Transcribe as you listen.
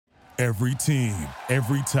Every team,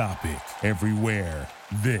 every topic, everywhere.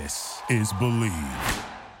 This is Believe.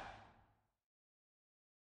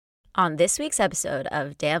 On this week's episode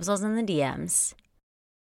of Damsels in the DMs.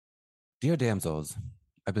 Dear damsels,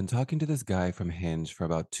 I've been talking to this guy from Hinge for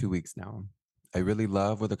about 2 weeks now. I really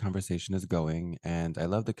love where the conversation is going, and I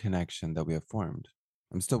love the connection that we have formed.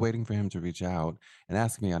 I'm still waiting for him to reach out and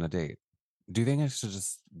ask me on a date. Do you think I should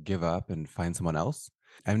just give up and find someone else?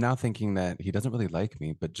 I'm now thinking that he doesn't really like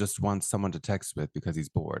me, but just wants someone to text with because he's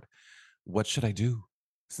bored. What should I do?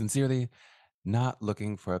 Sincerely, not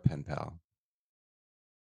looking for a pen pal.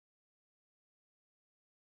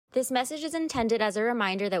 This message is intended as a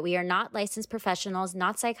reminder that we are not licensed professionals,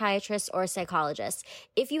 not psychiatrists or psychologists.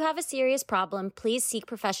 If you have a serious problem, please seek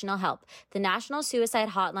professional help. The National Suicide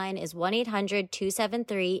Hotline is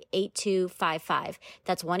 1-800-273-8255.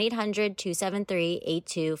 That's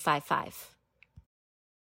 1-800-273-8255.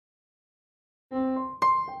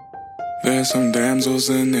 There's some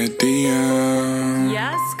damsels in the DM.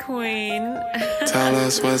 Yes, queen. Tell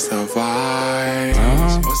us what's the vibe.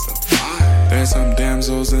 There's some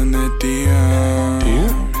damsels in the DM.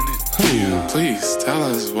 Please tell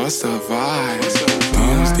us what's the vibe.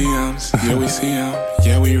 DMs, yeah we see them,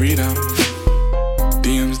 yeah we read them.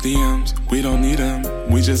 DMs, we don't need them,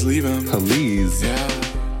 we just leave them. Please. Yeah.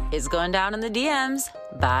 It's going down in the DMs.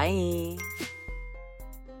 Bye.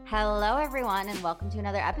 Hello, everyone, and welcome to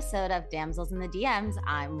another episode of Damsels in the DMs.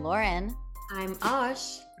 I'm Lauren. I'm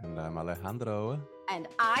Ash. And I'm Alejandro. And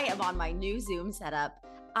I am on my new Zoom setup.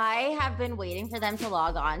 I have been waiting for them to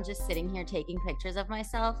log on, just sitting here taking pictures of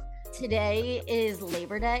myself. Today is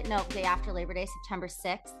Labor Day. No, day after Labor Day, September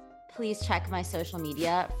 6th. Please check my social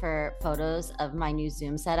media for photos of my new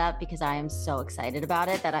Zoom setup because I am so excited about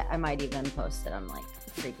it that I might even post it. I'm like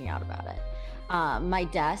freaking out about it. My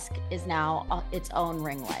desk is now its own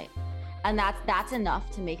ring light. And that's enough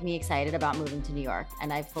to make me excited about moving to New York.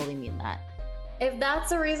 And I fully mean that. If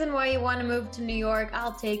that's the reason why you want to move to New York,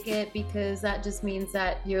 I'll take it because that just means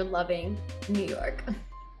that you're loving New York.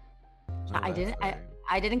 I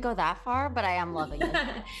didn't go that far, but I am loving it.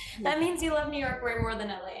 That means you love New York way more than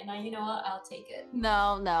LA. And now you know what? I'll take it.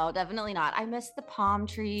 No, definitely not. I miss the palm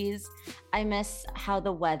trees. I miss how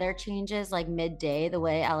the weather changes like midday, the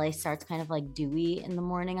way LA starts kind of like dewy in the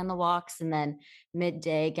morning on the walks. And then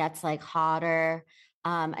midday gets like hotter.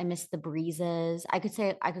 I miss the breezes. I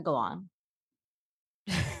could go on.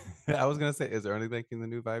 I was going to say, is Ernie liking the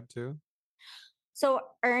new vibe too? So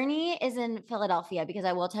Ernie is in Philadelphia because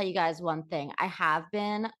I will tell you guys one thing. I have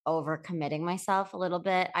been overcommitting myself a little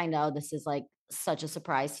bit. I know this is like such a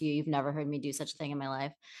surprise to you. You've never heard me do such a thing in my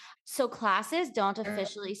life. So classes don't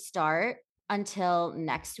officially start until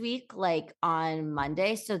next week, like on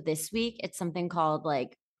Monday. So this week it's something called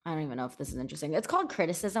like, I don't even know if this is interesting. It's called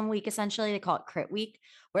Criticism Week, essentially. They call it Crit Week,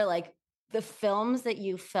 where like the films that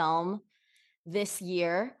you film this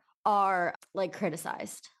year are like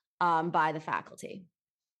criticized by the faculty.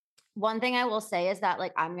 One thing I will say is that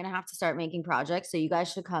like I'm gonna have to start making projects, so you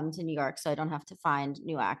guys should come to New York so I don't have to find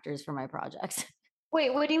new actors for my projects.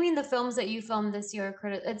 Wait, what do you mean the films that you filmed this year?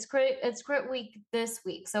 It's Crit Week this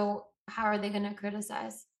week. So how are they going to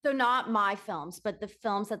criticize? So not my films, but the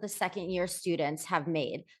films that the second year students have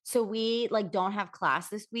made. So we like don't have class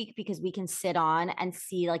this week because we can sit on and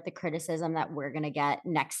see like the criticism that we're gonna get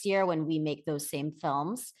next year when we make those same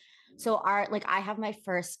films. So I have my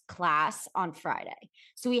first class on Friday.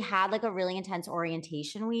 So we had like a really intense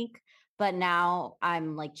orientation week, but now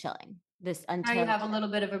I'm like chilling this until Now you have a little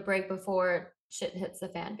bit of a break before shit hits the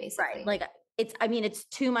fan, basically. right. Like it's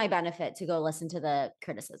to my benefit to go listen to the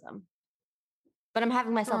criticism. But I'm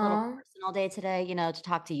having myself a little personal day today, to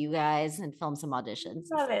talk to you guys and film some auditions.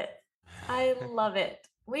 Love it. I love it.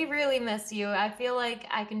 We really miss you. I feel like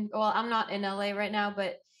I'm not in LA right now,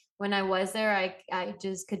 but when I was there, I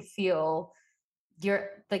just could feel your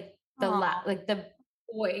like the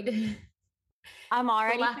void. I'm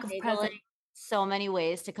already lack of presence. so many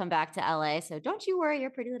ways to come back to LA. So don't you worry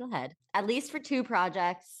your pretty little head. At least for 2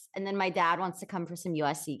 projects. And then my dad wants to come for some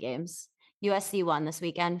USC games. USC won this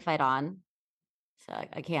weekend, fight on. So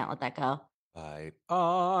I can't let that go. Fight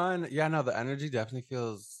on. Yeah, no, the energy definitely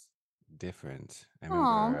feels different. I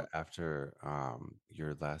remember after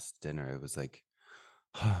your last dinner, it was like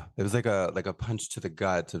a punch to the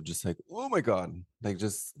gut of just like, oh my God, like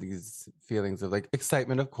just these feelings of like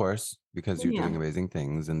excitement, of course, because you're doing amazing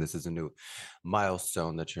things and this is a new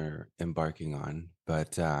milestone that you're embarking on.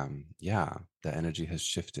 But the energy has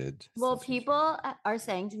shifted. Well, people are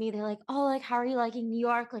saying to me, they're like, oh, like, how are you liking New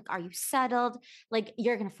York? Like, are you settled? Like,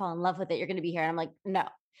 you're going to fall in love with it. You're going to be here. And I'm like, no,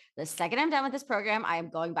 The second I'm done with this program, I am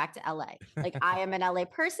going back to LA. Like I am an LA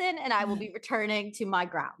person and I will be returning to my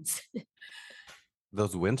grounds.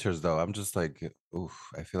 Those winters, though, I'm just like, oof.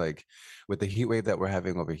 I feel like with the heat wave that we're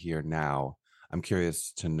having over here now, I'm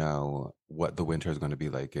curious to know what the winter is going to be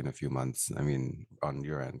like in a few months. I mean, on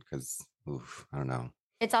your end, because, oof, I don't know.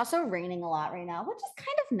 It's also raining a lot right now, which is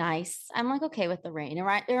kind of nice. I'm like okay with the rain.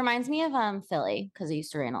 It reminds me of Philly because it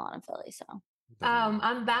used to rain a lot in Philly. So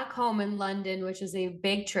I'm back home in London, which is a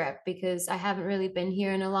big trip because I haven't really been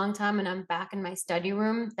here in a long time, and I'm back in my study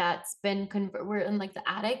room that's been we're in like the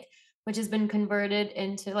attic, which has been converted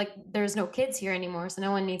into like there's no kids here anymore, so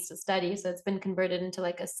no one needs to study. So it's been converted into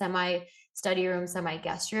like a semi study room, semi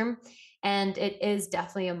guest room. And it is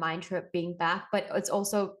definitely a mind trip being back, but it's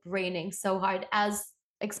also raining so hard as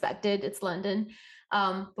expected. It's London.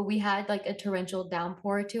 But we had like a torrential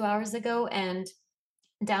downpour 2 hours ago, and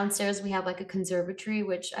downstairs we have like a conservatory,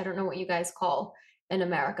 which I don't know what you guys call in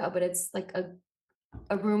America, but it's like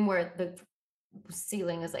a room where the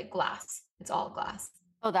ceiling is like glass. It's all glass.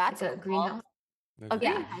 oh, that's Like a cool. greenhouse. Oh,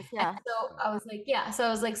 Yeah. greenhouse, yeah. And so I was like, yeah. So I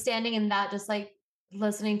was like standing in that, just like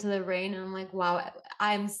listening to the rain, and I'm like, wow,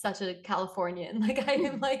 I'm such a Californian. Like I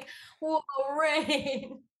am like, whoa,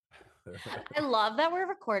 rain. I love that we're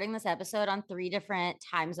recording this episode on 3 different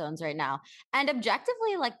time zones right now. And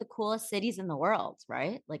objectively, like the coolest cities in the world,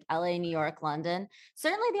 right? Like LA, New York, London.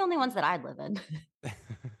 Certainly the only ones that I'd live in.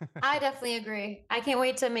 I definitely agree. I can't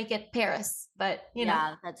wait to make it Paris, but you know.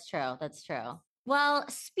 Yeah, that's true. That's true. Well,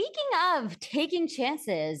 speaking of taking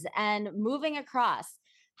chances and moving across,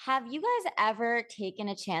 have you guys ever taken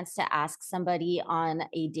a chance to ask somebody on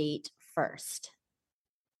a date first?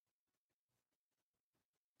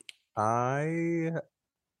 I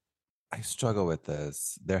struggle with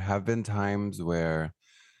this. There have been times where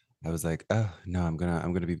I was like, oh no, I'm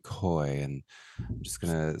gonna be coy and I'm just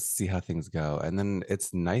gonna see how things go. And then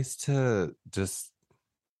it's nice to just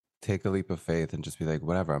take a leap of faith and just be like,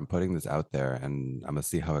 whatever, I'm putting this out there and I'm gonna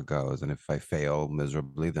see how it goes. And if I fail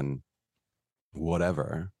miserably, then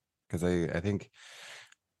whatever. Because I think,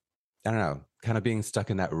 I don't know, kind of being stuck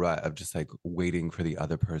in that rut of just like waiting for the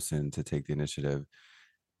other person to take the initiative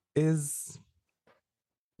is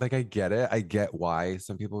like, I get it. I get why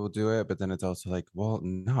some people will do it, but then it's also like, well,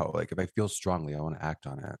 no, like if I feel strongly, I want to act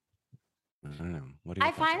on it. I don't know. What do you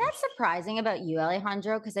I find that surprising about you,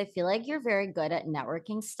 Alejandro, because I feel like you're very good at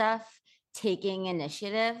networking stuff, taking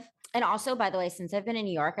initiative. And also, by the way, since I've been in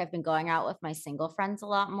New York, I've been going out with my single friends a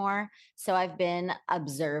lot more. So I've been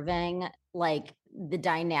observing like the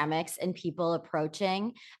dynamics and people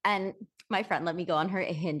approaching. And my friend let me go on her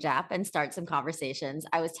Hinge app and start some conversations.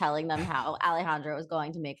 I was telling them how Alejandro was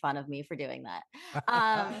going to make fun of me for doing that.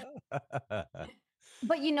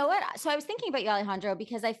 But you know what? So I was thinking about you, Alejandro,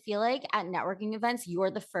 because I feel like at networking events, you're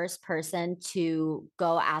the first person to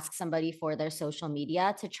go ask somebody for their social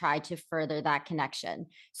media to try to further that connection.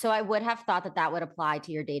 So I would have thought that that would apply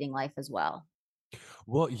to your dating life as well.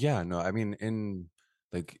 Well, yeah, no, I mean, in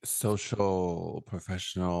like social,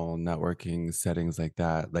 professional networking settings like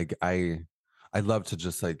that, like I love to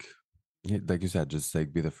just like you said, just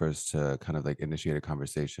like be the first to kind of like initiate a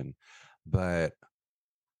conversation. But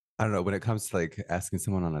I don't know, when it comes to like asking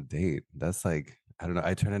someone on a date, that's like, I don't know,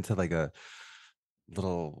 I turn into like a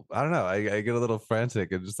little, I don't know, I get a little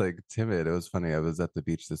frantic and just like timid. It was funny. I was at the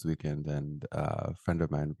beach this weekend and a friend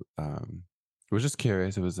of mine was just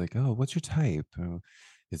curious. It was like, oh, what's your type?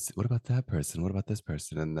 What about that person? What about this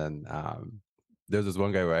person? And then there's this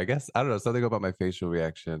one guy where I guess, I don't know, something about my facial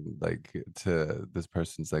reaction, like to this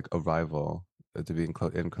person's like arrival to be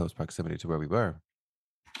in close proximity to where we were.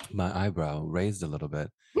 My eyebrow raised a little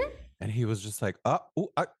bit. And he was just like,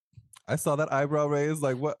 I saw that eyebrow raised.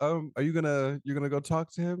 Like, what? Are you're gonna go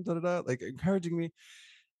talk to him? Da, da, da, like encouraging me.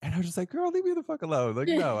 And I was just like, girl, leave me the fuck alone. Like,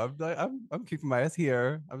 no, I'm keeping my ass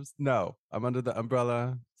here. I'm under the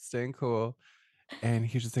umbrella, staying cool. And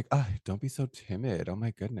he's just like, oh, don't be so timid. Oh my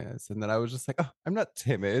goodness. And then I was just like, oh, I'm not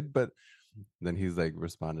timid. But then he's like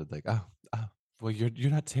responded like, oh, well, you're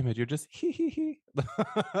not timid. You're just hee hee hee.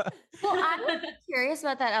 Well, I'm curious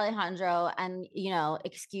about that, Alejandro, and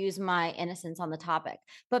excuse my innocence on the topic,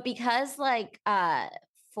 but because like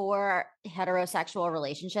for heterosexual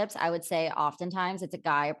relationships, I would say oftentimes it's a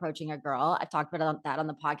guy approaching a girl. I've talked about that on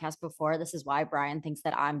the podcast before. This is why Brian thinks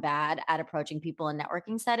that I'm bad at approaching people in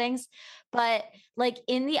networking settings. But like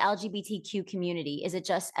in the LGBTQ community, is it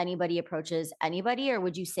just anybody approaches anybody, or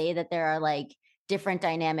would you say that there are like different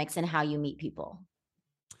dynamics in how you meet people?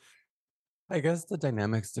 I guess the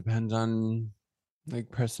dynamics depend on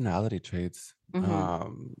like personality traits.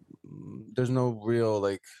 There's no real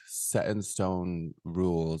like set in stone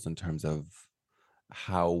rules in terms of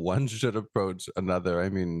how one should approach another. I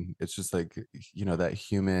mean, it's just like, that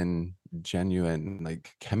human, genuine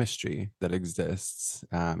like chemistry that exists,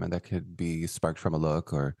 and that could be sparked from a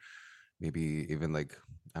look, or maybe even like,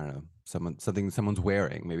 I don't know, something someone's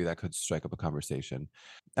wearing. Maybe that could strike up a conversation.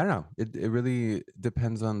 I don't know. It really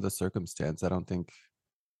depends on the circumstance.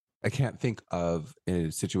 I can't think of a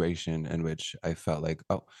situation in which I felt like,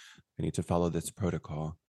 oh, I need to follow this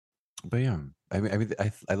protocol. But yeah,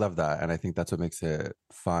 I love that, and I think that's what makes it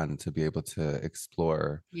fun to be able to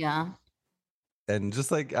explore Yeah. and just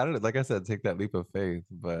like, I don't know, like I said, take that leap of faith.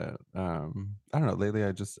 But I don't know. Lately,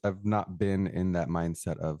 I've not been in that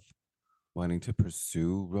mindset of wanting to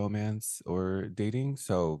pursue romance or dating.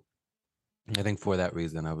 So I think for that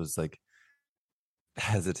reason, I was like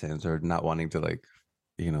hesitant or not wanting to like,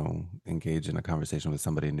 engage in a conversation with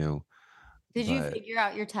somebody new. Did you But figure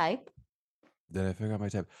out your type? did I figure out my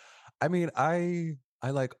type? I mean, I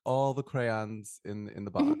like all the crayons in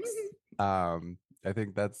the box. I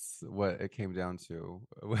think that's what it came down to.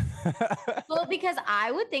 Well, because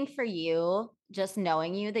I would think for you, just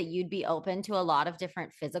knowing you, that you'd be open to a lot of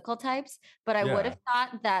different physical types, but I would Yeah. have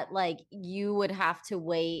thought that like you would have to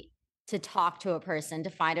wait to talk to a person to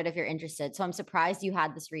find out if you're interested. So I'm surprised you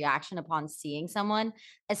had this reaction upon seeing someone,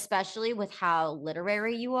 especially with how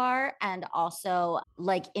literary you are and also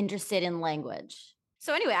like interested in language.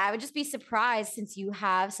 So anyway, I would just be surprised since you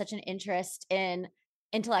have such an interest in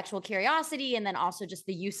intellectual curiosity and then also just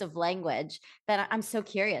the use of language, that I'm so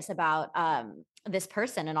curious about this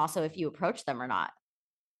person and also if you approach them or not.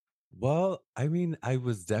 Well, I mean, I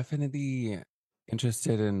was definitely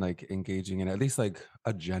interested in like engaging in at least like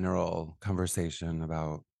a general conversation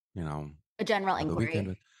about, you know, A general how the weekend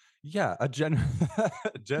inquiry. was. Yeah, a general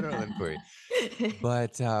general inquiry.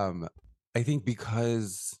 But I think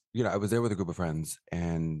because, I was there with a group of friends,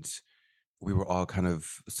 and we were all kind of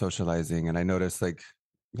socializing, and I noticed like,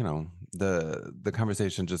 the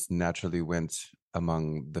conversation just naturally went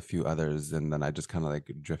among the few others, and then I just kind of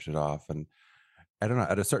like drifted off. And I don't know,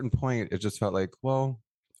 at a certain point it just felt like, well,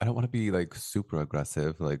 I don't want to be like super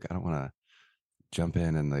aggressive. Like, I don't want to jump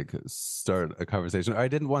in and like start a conversation. Or I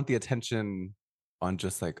didn't want the attention on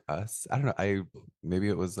just like us. I don't know. Maybe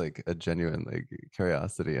it was like a genuine like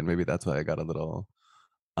curiosity, and maybe that's why I got a little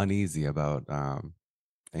uneasy about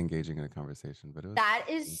engaging in a conversation. But it was That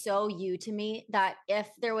is so you to me, that if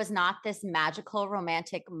there was not this magical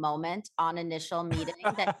romantic moment on initial meeting,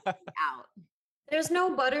 that you'd be out. There's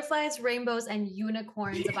no butterflies, rainbows, and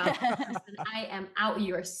unicorns about this person. I am out.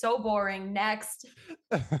 You are so boring. Next.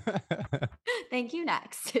 Thank you.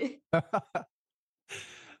 Next.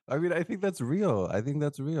 I mean, I think that's real. I think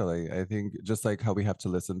that's real. I think just like how we have to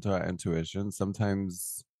listen to our intuition,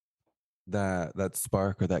 sometimes that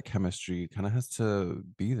spark or that chemistry kind of has to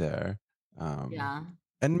be there. Um, Yeah.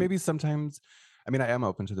 and maybe sometimes, I mean, I am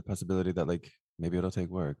open to the possibility that like maybe it'll take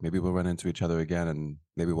work. Maybe we'll run into each other again, and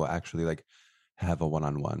maybe we'll actually like have a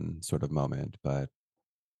one-on-one sort of moment. But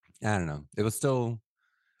I don't know. It was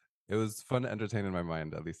fun to entertain in my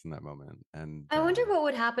mind, at least in that moment. And I wonder what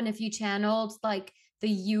would happen if you channeled like the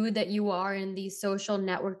you that you are in these social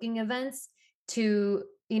networking events to,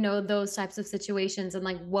 those types of situations, and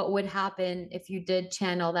like what would happen if you did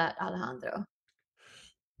channel that, Alejandro?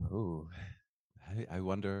 oh, I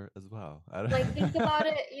wonder as well. Like think about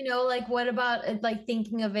it, like what about like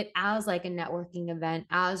thinking of it as like a networking event,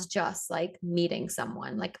 as just like meeting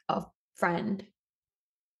someone, like a friend.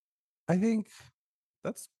 I think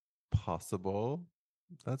that's possible.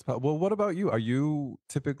 Well, what about you? Are you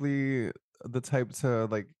typically the type to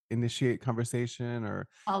like initiate conversation or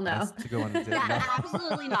Oh no. ask to go on a date? Yeah, No.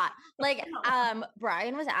 absolutely not. Like,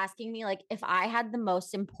 Brian was asking me, like, if I had the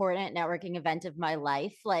most important networking event of my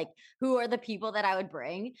life, like, who are the people that I would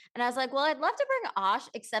bring? And I was like, well, I'd love to bring Osh,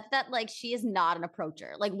 except that, like, she is not an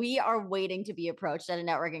approacher. Like, we are waiting to be approached at a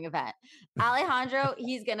networking event. Alejandro,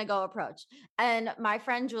 he's gonna go approach. And my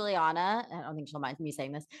friend Juliana, I don't think she'll mind me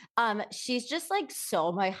saying this. She's just like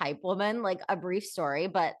so my hype woman. Like, a brief story,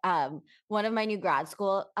 but one of my new grad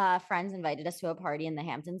school friends invited us to a party in the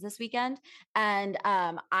Hamptons this weekend, and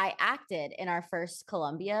I acted in our first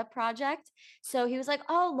Columbia project. So he was like,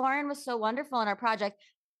 "Oh, Lauren was so wonderful in our project."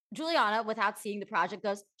 Juliana, without seeing the project,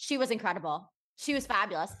 goes, "She was incredible. She was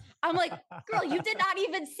fabulous." I'm like, "Girl, you did not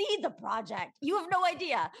even see the project. You have no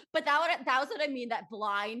idea." But that was what I mean, that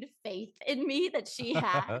blind faith in me that she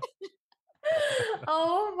had.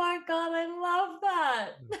 Oh my god, I love that.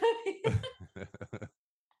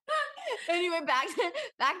 Anyway, back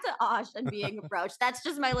to Osh and being approached. That's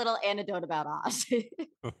just my little anecdote about Osh.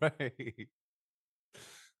 Right.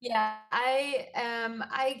 Yeah,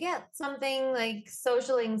 I get something like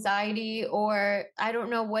social anxiety, or I don't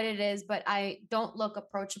know what it is, but I don't look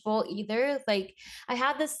approachable either. Like I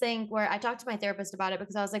had this thing where I talked to my therapist about it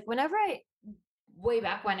because I was like, whenever I way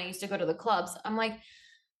back when I used to go to the clubs, I'm like,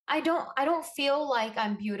 I don't feel like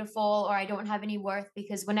I'm beautiful or I don't have any worth,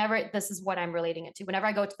 because whenever, this is what I'm relating it to. Whenever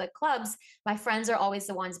I go to the clubs, my friends are always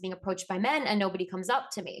the ones being approached by men and nobody comes up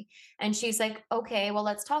to me. And she's like, "Okay, well,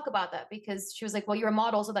 let's talk about that." Because she was like, "Well, you're a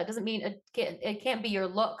model, so that doesn't mean it can't be your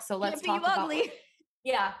look. So let's Can't be you talk about what, ugly.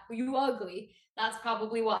 yeah, you ugly. That's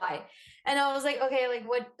probably why." And I was like, "Okay, like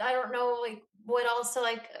what, I don't know like what else to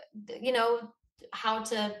like, you know, how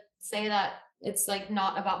to say that it's like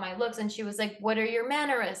not about my looks." And she was like, "What are your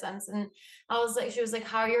mannerisms?" And I was like, she was like,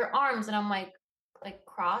 "How are your arms?" And I'm like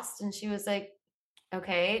crossed. And she was like,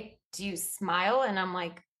 "Okay, do you smile?" And I'm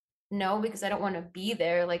like, "No, because I don't want to be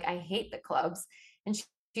there. Like I hate the clubs." And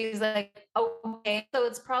she's like, "Okay, so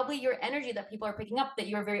it's probably your energy that people are picking up, that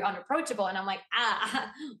you're very unapproachable." And I'm like,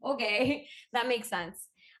 "Ah, okay, that makes sense."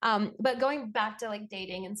 But going back to like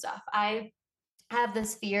dating and stuff, I have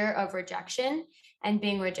this fear of rejection and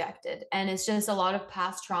being rejected. And it's just a lot of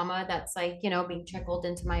past trauma that's like, being trickled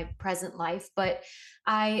into my present life. But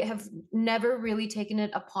I have never really taken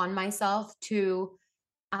it upon myself to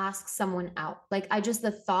ask someone out. Like, I just,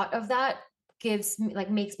 the thought of that gives me,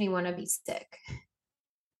 like, makes me want to be sick.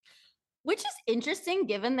 Which is interesting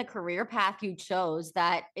given the career path you chose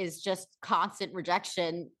that is just constant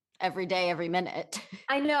rejection every day, every minute.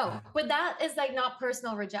 I know, but that is like not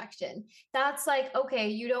personal rejection. That's like, okay,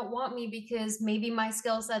 you don't want me because maybe my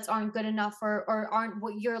skill sets aren't good enough, or aren't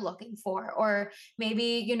what you're looking for. Or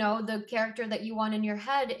maybe, the character that you want in your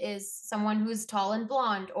head is someone who's tall and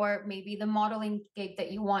blonde, or maybe the modeling gig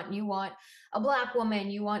that you want a black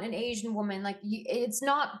woman, you want an Asian woman. Like it's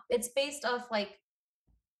not, it's based off like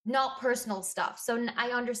not personal stuff. So I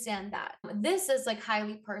understand that. This is like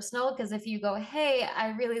highly personal, because if you go, "Hey,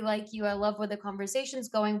 I really like you. I love where the conversation's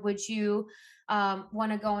going. Would you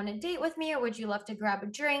want to go on a date with me, or would you love to grab a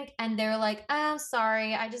drink?" And they're like, "Oh,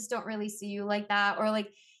 sorry, I just don't really see you like that." Or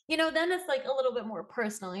like, then it's like a little bit more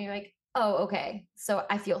personal. You're like, "Oh, okay. So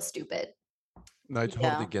I feel stupid." No, I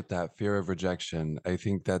totally Yeah. get that fear of rejection. I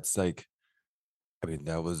think that's like, I mean,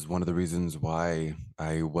 that was one of the reasons why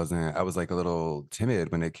I was like a little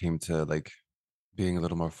timid when it came to like being a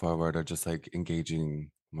little more forward, or just like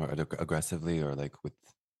engaging more aggressively, or like with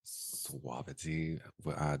suavity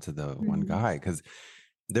to the one Mhm. guy. Cause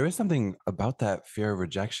there is something about that fear of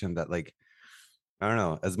rejection that, like, I don't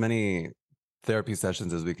know, as many therapy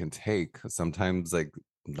sessions as we can take, sometimes like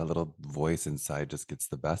the little voice inside just gets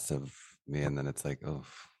the best of me. And then it's like, oh,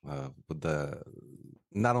 with the,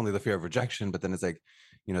 not only the fear of rejection, but then it's like,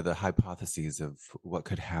 the hypotheses of what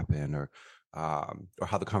could happen, or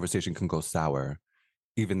how the conversation can go sour,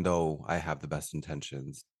 even though I have the best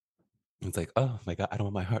intentions. It's like, oh my God, I don't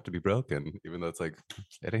want my heart to be broken, even though it's like,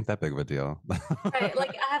 it ain't that big of a deal. Right.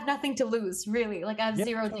 Like I have nothing to lose, really. Like I have Yeah,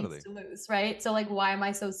 zero things totally. to lose, right? So like why am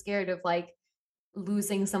I so scared of like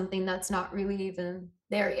losing something that's not really even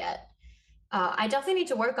there yet? I definitely need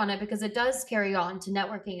to work on it, because it does carry on to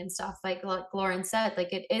networking and stuff. Like Lauren said,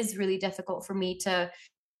 like it is really difficult for me to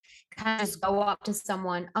kind of just go up to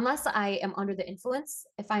someone unless I am under the influence.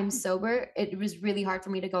 If I'm sober, it was really hard for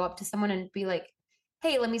me to go up to someone and be like,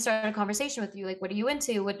 "Hey, let me start a conversation with you. Like, what are you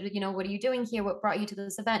into? What are you doing here? What brought you to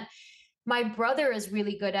this event?" My brother is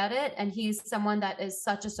really good at it, and he's someone that is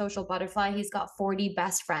such a social butterfly. He's got 40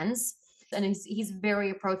 best friends, and he's very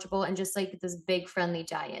approachable and just like this big friendly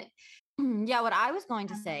giant. Yeah, what I was going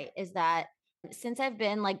to say is that since I've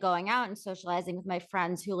been like going out and socializing with my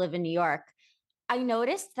friends who live in New York, I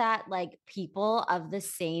noticed that like people of the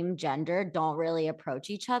same gender don't really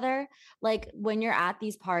approach each other. Like when you're at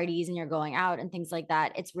these parties and you're going out and things like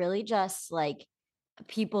that, it's really just like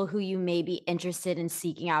people who you may be interested in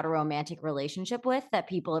seeking out a romantic relationship with that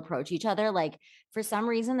people approach each other. Like for some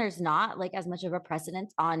reason, there's not like as much of a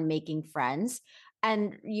precedent on making friends.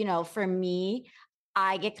 And, for me,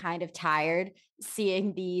 I get kind of tired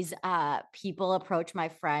seeing these people approach my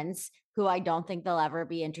friends who I don't think they'll ever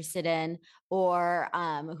be interested in, or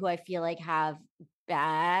who I feel like have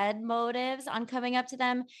bad motives on coming up to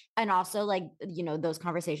them. And also, like, those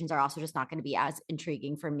conversations are also just not going to be as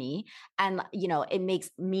intriguing for me. And, it makes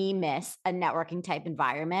me miss a networking type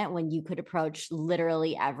environment when you could approach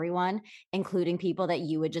literally everyone, including people that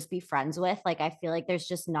you would just be friends with. Like, I feel like there's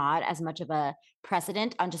just not as much of a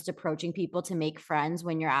precedent on just approaching people to make friends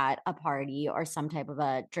when you're at a party or some type of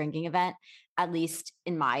a drinking event, at least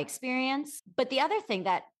in my experience. But the other thing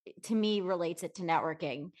that to me relates it to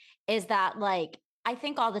networking is that, like, I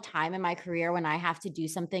think all the time in my career when I have to do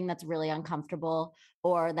something that's really uncomfortable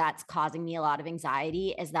or that's causing me a lot of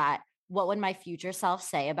anxiety is that what would my future self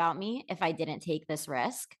say about me if I didn't take this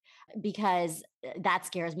risk? Because that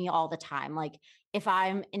scares me all the time. Like if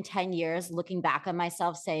I'm in 10 years looking back on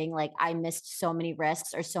myself saying like I missed so many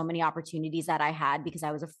risks or so many opportunities that I had because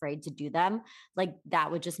I was afraid to do them, like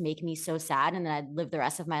that would just make me so sad. And then I'd live the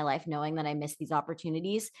rest of my life knowing that I missed these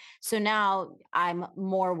opportunities. So now I'm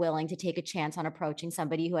more willing to take a chance on approaching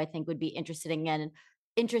somebody who I think would be interested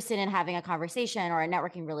in having a conversation or a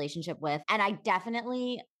networking relationship with. And I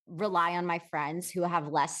definitely rely on my friends who have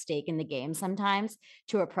less stake in the game sometimes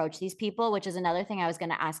to approach these people, which is another thing I was going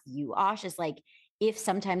to ask you, Osh, is like, if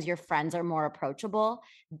sometimes your friends are more approachable,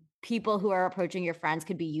 people who are approaching your friends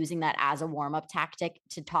could be using that as a warm-up tactic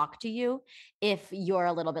to talk to you if you're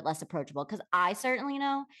a little bit less approachable. Because I certainly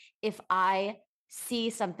know if I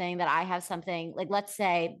see something that I have something like, let's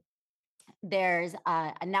say there's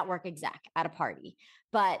a network exec at a party,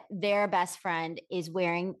 but their best friend is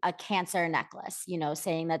wearing a Cancer necklace,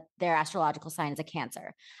 saying that their astrological sign is a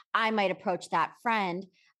Cancer. I might approach that friend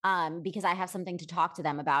because I have something to talk to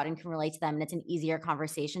them about and can relate to them. And it's an easier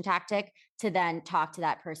conversation tactic to then talk to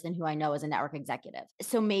that person who I know is a network executive.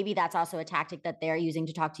 So maybe that's also a tactic that they're using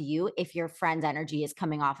to talk to you if your friend's energy is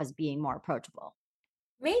coming off as being more approachable.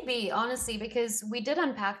 Maybe, honestly, because we did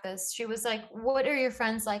unpack this. She was like, "What are your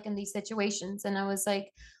friends like in these situations?" And I was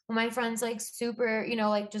like, "Well, my friend's like super,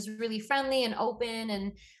 like just really friendly and open.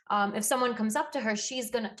 And if someone comes up to her,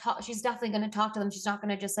 she's gonna talk. She's definitely gonna talk to them. She's not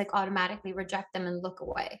gonna just like automatically reject them and look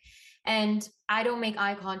away." And I don't make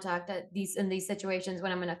eye contact in these situations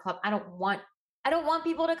when I'm in a club. I don't want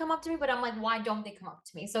people to come up to me, but I'm like, why don't they come up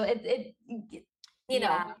to me? So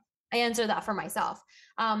Yeah. I answer that for myself.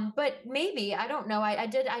 But maybe, I don't know. I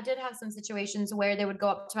did have some situations where they would go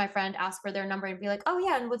up to my friend, ask for their number and be like, "Oh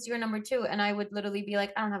yeah, and what's your number too?" And I would literally be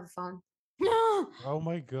like, "I don't have a phone." No, Oh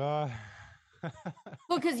my God.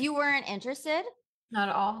 because you weren't interested. Not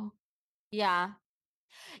at all. Yeah.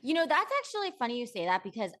 That's actually funny you say that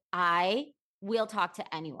because I will talk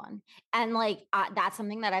to anyone. And like, that's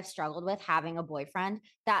something that I've struggled with having a boyfriend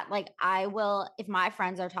that like, I will, if my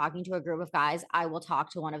friends are talking to a group of guys, I will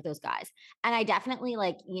talk to one of those guys. And I definitely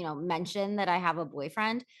like, mention that I have a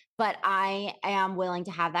boyfriend, but I am willing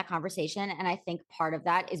to have that conversation. And I think part of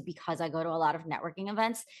that is because I go to a lot of networking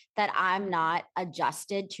events that I'm not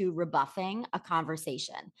adjusted to rebuffing a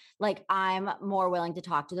conversation. Like I'm more willing to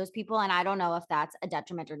talk to those people. And I don't know if that's a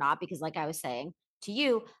detriment or not, because like I was saying to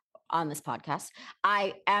you on this podcast,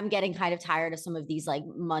 I am getting kind of tired of some of these like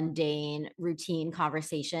mundane routine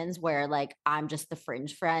conversations where like I'm just the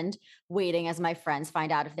fringe friend waiting as my friends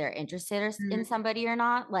find out if they're interested in somebody or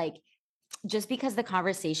not. Like just because the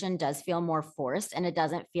conversation does feel more forced and it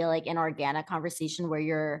doesn't feel like an organic conversation where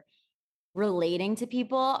you're relating to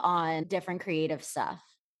people on different creative stuff.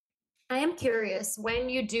 I am curious, when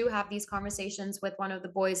you do have these conversations with one of the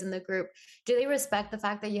boys in the group, do they respect the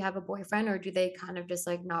fact that you have a boyfriend, or do they kind of just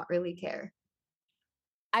like not really care?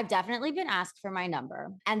 I've definitely been asked for my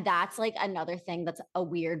number. And that's like another thing that's a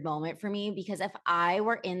weird moment for me because if I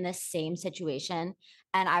were in this same situation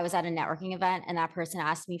and I was at a networking event and that person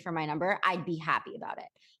asked me for my number, I'd be happy about it.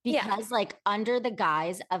 Because like under the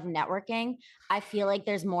guise of networking, I feel like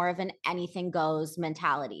there's more of an anything goes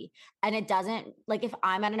mentality. And it doesn't like if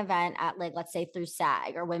I'm at an event at like, let's say through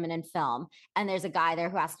SAG or Women in Film, and there's a guy there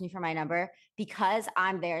who asks me for my number, because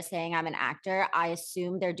I'm there saying I'm an actor, I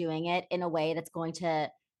assume they're doing it in a way that's going to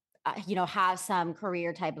have some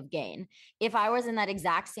career type of gain. If I was in that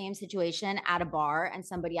exact same situation at a bar and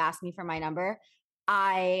somebody asked me for my number,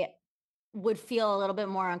 I would feel a little bit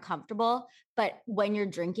more uncomfortable. But when you're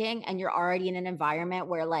drinking and you're already in an environment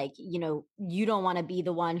where like, you don't want to be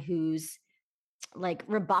the one who's like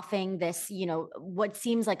rebuffing this, what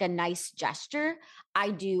seems like a nice gesture,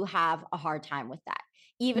 I do have a hard time with that.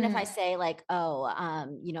 Even if I say like, oh,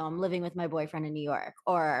 I'm living with my boyfriend in New York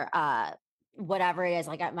or, whatever it is,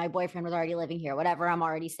 like my boyfriend was already living here, whatever I'm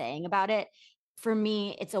already saying about it. For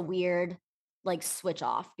me, it's a weird like switch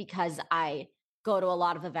off because I go to a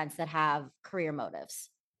lot of events that have career motives.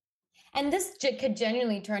 And this could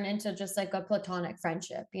genuinely turn into just like a platonic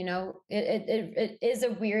friendship. It is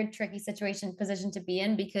a weird, tricky position to be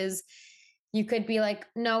in, because you could be like,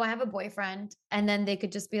 "No, I have a boyfriend," and then they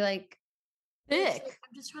could just be like, Dick.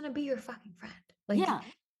 "I'm just trying to be your fucking friend." Like,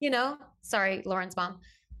 yeah. Sorry, Lauren's mom.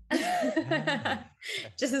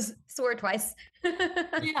 Just swore twice.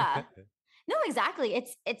 Yeah. No, exactly.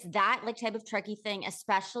 It's that like type of tricky thing,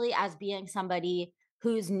 especially as being somebody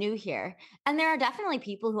who's new here. And there are definitely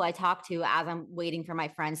people who I talk to as I'm waiting for my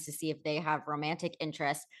friends to see if they have romantic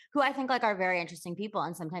interests, who I think like are very interesting people,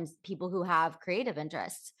 and sometimes people who have creative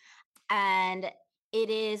interests. And it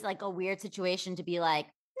is like a weird situation to be like,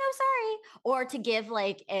 no, sorry, or to give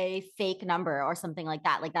like a fake number or something like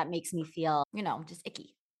that. Like that makes me feel, just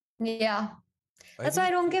icky. Yeah. I That's why I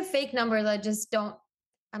think don't give fake numbers. I just don't.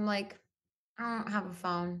 I'm like, I don't have a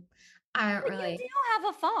phone. I don't But really. you do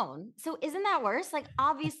have a phone. So isn't that worse? Like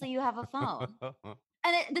obviously you have a phone.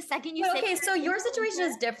 And the second you But say okay, so your you're situation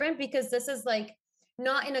is different because this is like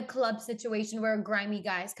not in a club situation where a grimy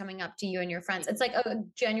guy is coming up to you and your friends. It's like a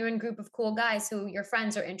genuine group of cool guys who your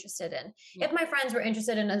friends are interested in. Yeah. If my friends were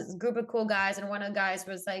interested in a group of cool guys and one of the guys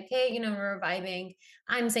was like, hey, we're vibing,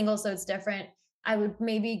 I'm single, so it's different. I would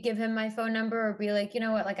maybe give him my phone number or be like, you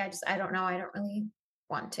know what, like I don't know, I don't really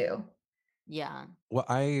want to. Yeah. Well,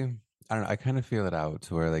 I don't know. I kind of feel it out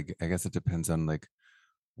to where like I guess it depends on like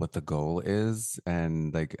what the goal is,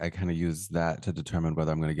 and like I kind of use that to determine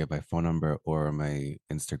whether I'm going to get my phone number or my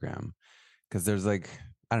Instagram, because there's like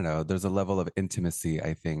I don't know, there's a level of intimacy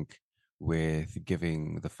I think with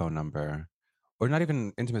giving the phone number, or not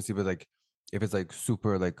even intimacy, but like if it's like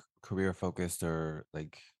super like career focused or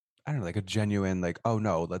like I don't know, like a genuine like oh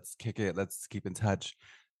no, let's kick it, let's keep in touch,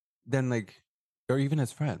 then like or even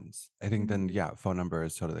as friends I think then Mhm. yeah, phone number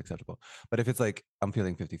is totally acceptable. But if it's like I'm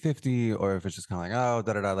feeling 50-50, or if it's just kind of like oh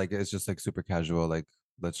da da da, like it's just like super casual, like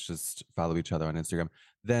let's just follow each other on Instagram,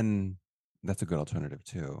 then that's a good alternative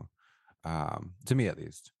too, to me at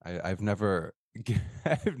least. I've never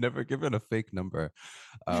I've never given a fake number,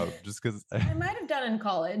 just because I might have done in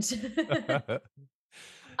college.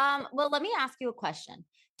 Well, let me ask you a question.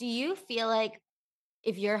 Do you feel like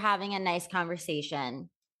if you're having a nice conversation,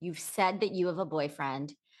 you've said that you have a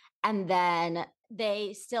boyfriend, and then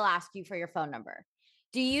they still ask you for your phone number?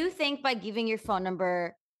 Do you think by giving your phone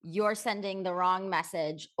number, you're sending the wrong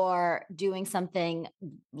message or doing something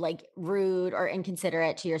like rude or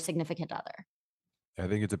inconsiderate to your significant other? I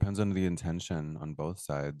think it depends on the intention on both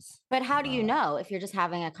sides. But how do you know if you're just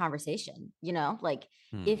having a conversation? Like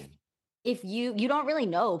if Hmm. if you don't really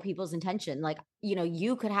know people's intention, like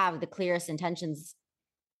you could have the clearest intentions,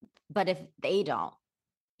 but if they don't,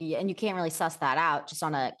 and you can't really suss that out just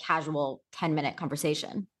on a casual 10-minute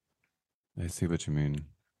conversation. I see what you mean.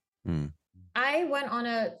 Hmm. I went on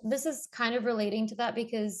this is kind of relating to that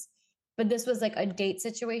but this was like a date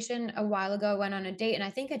situation a while ago. I went on a date and I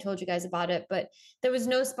think I told you guys about it, but there was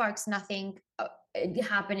no sparks, nothing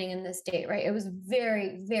happening in this date, right? It was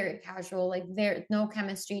very, very casual, like there, no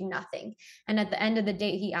chemistry, nothing. And at the end of the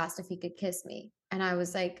date, he asked if he could kiss me. And I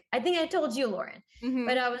was like, I think I told you, Lauren,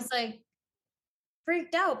 but I was like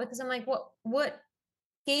freaked out because I'm like, what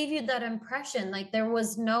gave you that impression? Like there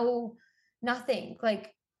was nothing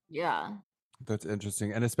like, Yeah. That's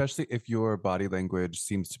interesting. And especially if your body language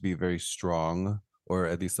seems to be very strong, or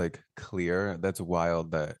at least like clear, that's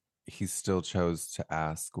wild that he still chose to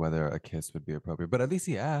ask whether a kiss would be appropriate. But at least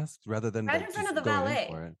he asked rather than right like in front just of the going in valet.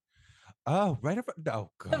 for it. Oh, right in front.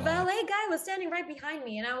 Oh, The God. valet guy was standing right behind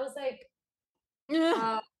me, and I was like,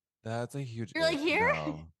 That's a huge You're like, here?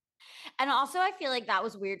 no. And also, I feel like that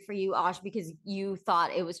was weird for you, Osh, because you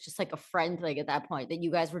thought it was just like a friend thing at that point, that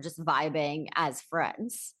you guys were just vibing as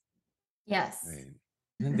friends. yes. Right.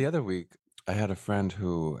 And the other week, I had a friend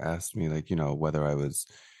who asked me, like, whether I was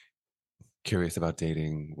curious about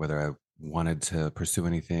dating, whether I wanted to pursue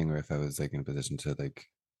anything, or if I was like in a position to like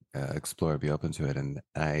explore, be open to it. And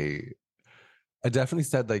I definitely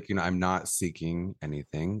said like, I'm not seeking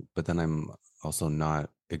anything, but then I'm also not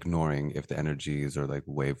ignoring if the energies or like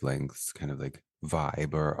wavelengths kind of like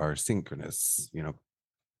vibe or are synchronous.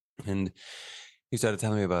 And he started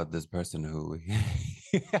telling me about this person who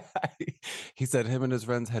he said him and his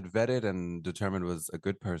friends had vetted and determined was a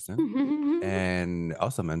good person, and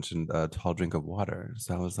also mentioned a tall drink of water.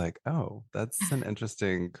 So I was like, oh, that's an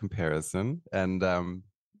interesting comparison. And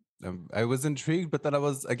I was intrigued, but then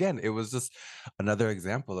it was just another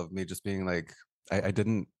example of me just being like, I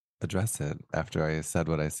didn't address it after I said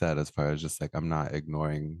what I said, as far as just like, I'm not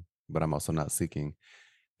ignoring, but I'm also not seeking.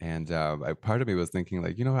 And part of me was thinking,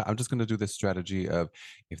 like, you know what? I'm just going to do this strategy of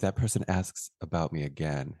if that person asks about me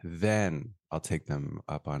again, then I'll take them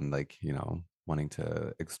up on like, wanting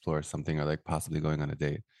to explore something or like possibly going on a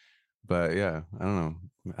date. But yeah, I don't know.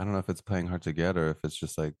 I don't know if it's playing hard to get or if it's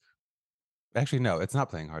just like, actually, no, it's not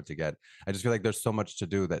playing hard to get. I just feel like there's so much to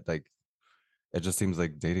do that like, it just seems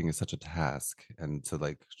like dating is such a task, and to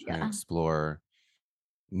like try and Yeah. explore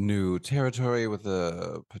new territory with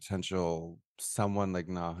a potential someone, like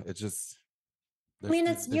no, it just I mean,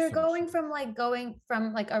 there's you're so much going to do.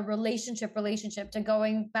 from like a relationship to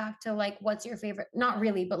going back to like, what's your favorite, not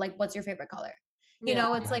really, but like, what's your favorite color?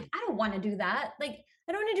 It's like, I don't want to do that. Like,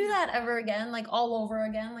 I don't want to do that ever again, like all over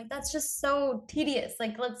again. Like, that's just so tedious.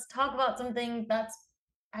 Like, let's talk about something that's,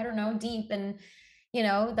 I don't know, deep. And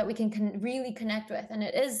that we can really connect with. And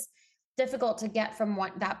it is difficult to get from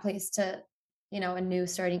that place to, a new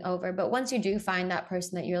starting over. But once you do find that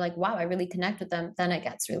person that you're like, wow, I really connect with them, then it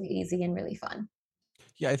gets really easy and really fun.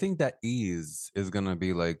 Yeah, I think that ease is going to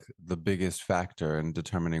be like the biggest factor in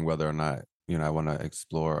determining whether or not, I want to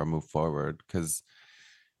explore or move forward. Because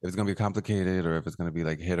if it's going to be complicated, or if it's going to be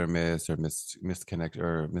like hit or miss, or misconnect,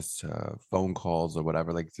 or missed phone calls or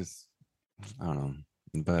whatever, like just, I don't know.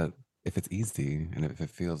 But if it's easy and if it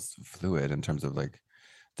feels fluid in terms of like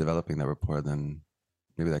developing that rapport, then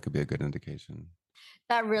maybe that could be a good indication.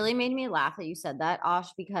 That really made me laugh that you said that, Osh,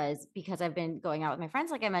 because I've been going out with my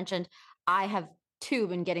friends, like I mentioned, I have too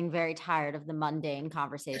been getting very tired of the mundane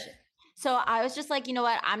conversation. So I was just like, you know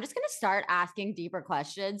what? I'm just going to start asking deeper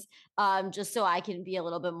questions, just so I can be a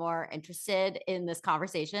little bit more interested in this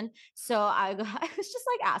conversation. So I was just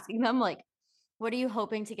like asking them, like, what are you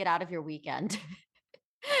hoping to get out of your weekend?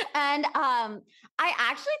 And I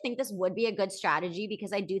actually think this would be a good strategy,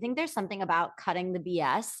 because I do think there's something about cutting the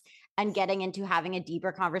BS and getting into having a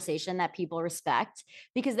deeper conversation that people respect,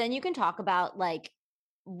 because then you can talk about, like,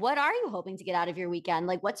 what are you hoping to get out of your weekend?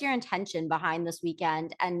 Like, what's your intention behind this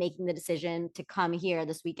weekend and making the decision to come here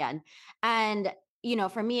this weekend? And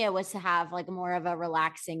for me, it was to have like more of a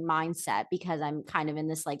relaxing mindset, because I'm kind of in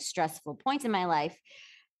this like stressful point in my life.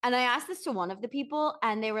 And I asked this to one of the people,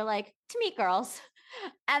 and they were like, to meet girls.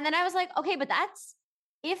 And then I was like, okay, but that's,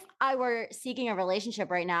 if I were seeking a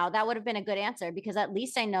relationship right now, that would have been a good answer, because at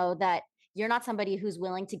least I know that you're not somebody who's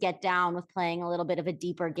willing to get down with playing a little bit of a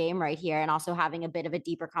deeper game right here, and also having a bit of a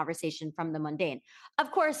deeper conversation from the mundane.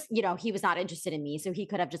 Of course, he was not interested in me. So he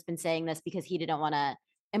could have just been saying this because he didn't want to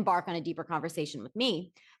embark on a deeper conversation with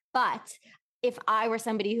me. But if I were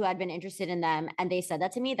somebody who had been interested in them and they said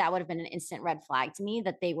that to me, that would have been an instant red flag to me,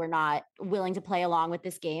 that they were not willing to play along with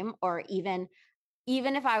this game. Or even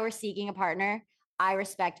if I were seeking a partner, I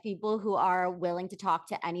respect people who are willing to talk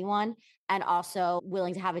to anyone and also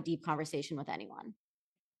willing to have a deep conversation with anyone.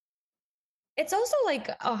 It's also like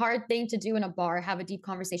a hard thing to do in a bar, have a deep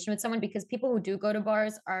conversation with someone, because people who do go to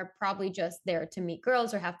bars are probably just there to meet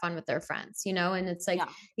girls or have fun with their friends, and it's like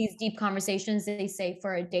these deep conversations they say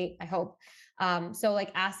for a date, I hope. So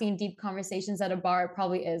like asking deep conversations at a bar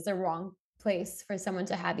probably is the wrong place for someone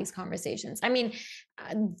to have these conversations. I mean,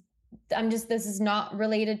 this is not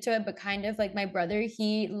related to it, but kind of like my brother,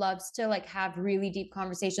 he loves to like have really deep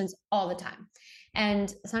conversations all the time.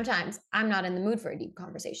 And sometimes I'm not in the mood for a deep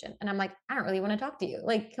conversation. And I'm like, I don't really want to talk to you.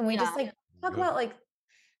 Like, can we just like talk about like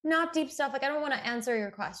not deep stuff? Like, I don't want to answer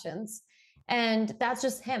your questions. And that's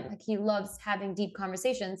just him. Like, he loves having deep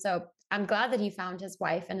conversations. So I'm glad that he found his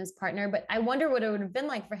wife and his partner, but I wonder what it would have been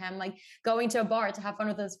like for him, like going to a bar to have fun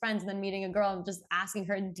with his friends and then meeting a girl and just asking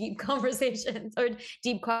her deep conversations or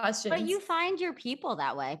deep questions. But you find your people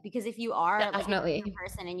that way, because if you are definitely like a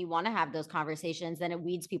person and you want to have those conversations, then it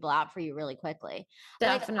weeds people out for you really quickly.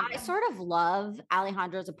 Definitely. Like, I sort of love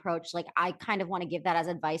Alejandro's approach. Like, I kind of want to give that as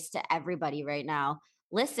advice to everybody right now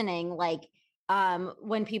listening. Like,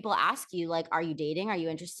 when people ask you, like, are you dating? Are you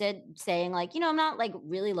interested? Saying like, I'm not like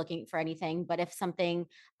really looking for anything, but if something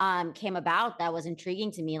came about that was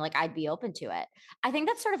intriguing to me, like, I'd be open to it. I think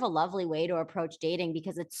that's sort of a lovely way to approach dating,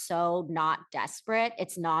 because it's so not desperate,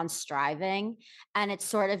 it's non-striving, and it's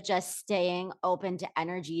sort of just staying open to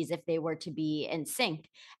energies if they were to be in sync.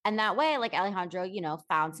 And that way, like Alejandro,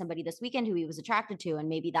 found somebody this weekend who he was attracted to, and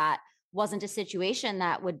maybe that wasn't a situation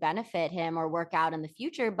that would benefit him or work out in the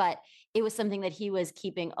future, but it was something that he was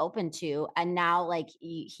keeping open to. And now, like,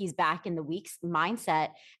 he's back in the week's mindset,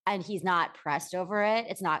 and he's not pressed over it.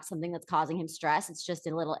 It's not something that's causing him stress. It's just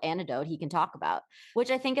a little antidote he can talk about,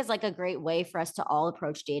 which I think is like a great way for us to all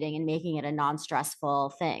approach dating and making it a non-stressful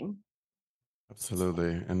thing.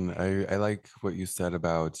 Absolutely. And I like what you said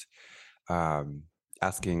about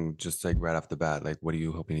asking just like right off the bat, like, what are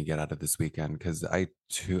you hoping to get out of this weekend? Because I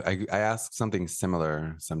ask something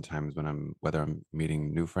similar sometimes when whether I'm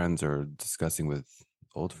meeting new friends or discussing with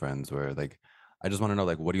old friends, where like, I just want to know,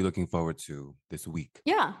 like, what are you looking forward to this week?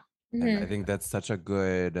 Yeah. And I think that's such a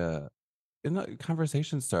good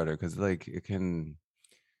conversation starter, because like it can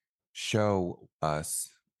show us,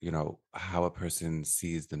 how a person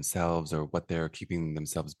sees themselves or what they're keeping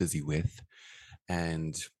themselves busy with.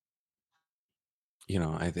 And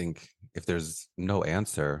I think if there's no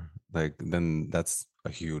answer, like, then that's a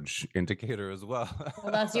huge indicator as well.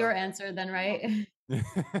 Well, that's your answer then, right?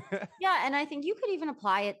 Yeah. And I think you could even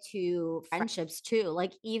apply it to friendships too.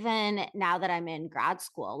 Like, even now that I'm in grad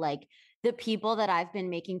school, like, the people that I've been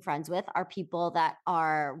making friends with are people that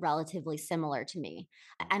are relatively similar to me.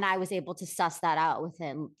 And I was able to suss that out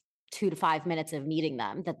within 2 to 5 minutes of meeting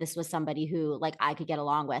them that this was somebody who like I could get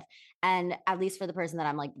along with. And at least for the person that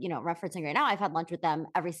I'm like, referencing right now, I've had lunch with them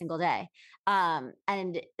every single day. And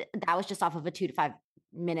that was just off of a 2 to 5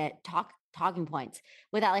 minute talking points.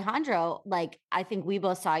 With Alejandro, like I think we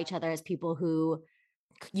both saw each other as people who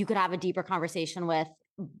you could have a deeper conversation with,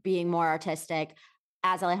 being more artistic.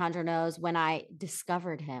 As Alejandro knows, when I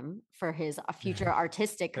discovered him for his future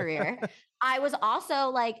artistic career, I was also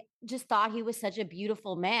like, just thought he was such a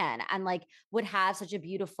beautiful man and like would have such a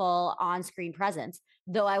beautiful on-screen presence.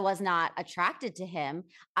 Though I was not attracted to him,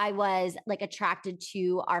 I was like attracted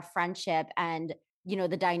to our friendship and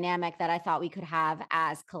the dynamic that I thought we could have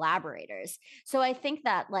as collaborators. So I think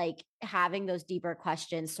that like having those deeper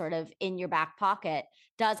questions sort of in your back pocket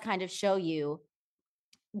does kind of show you,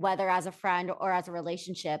 whether as a friend or as a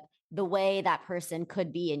relationship, the way that person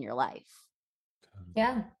could be in your life.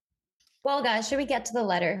 Yeah. Well, guys, should we get to the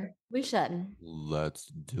letter? We should. Let's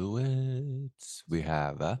do it. We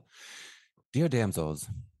have, Dear Damsels,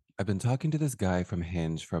 I've been talking to this guy from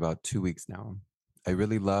Hinge for about 2 weeks now. I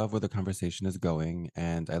really love where the conversation is going,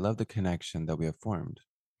 and I love the connection that we have formed.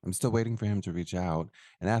 I'm still waiting for him to reach out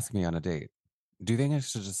and ask me on a date. Do you think I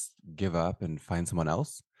should just give up and find someone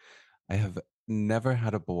else? I have never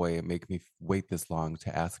had a boy make me wait this long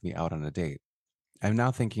to ask me out on a date. I'm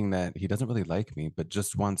now thinking that he doesn't really like me, but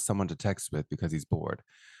just wants someone to text with because he's bored.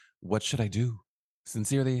 What should I do?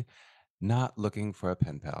 Sincerely, not looking for a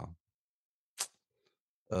pen pal.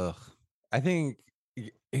 Ugh. I think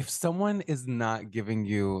if someone is not giving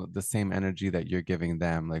you the same energy that you're giving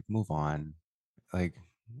them, like move on. Like,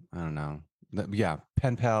 I don't know. Yeah,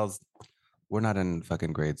 pen pals, we're not in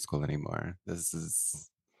fucking grade school anymore.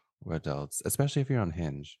 We're adults, especially if you're on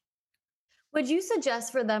Hinge. Would you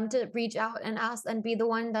suggest for them to reach out and ask and be the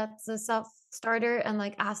one that's a self-starter and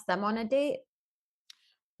like ask them on a date?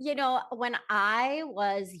 When I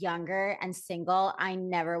was younger and single, I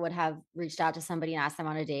never would have reached out to somebody and asked them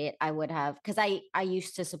on a date. I would have, because I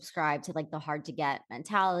used to subscribe to like the hard to get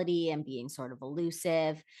mentality and being sort of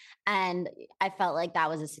elusive. And I felt like that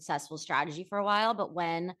was a successful strategy for a while. But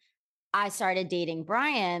when I started dating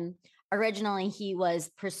Brian, originally he was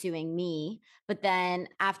pursuing me, but then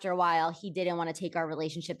after a while, he didn't want to take our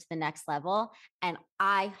relationship to the next level. And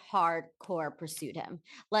I hardcore pursued him.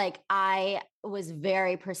 Like I was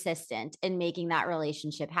very persistent in making that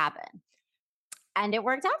relationship happen. And it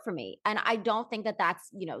worked out for me. And I don't think that that's,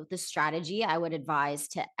 the strategy I would advise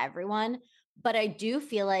to everyone. But I do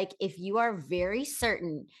feel like if you are very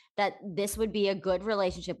certain that this would be a good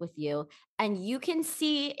relationship with you, and you can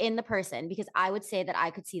see in the person, because I would say that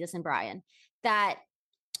I could see this in Brian, that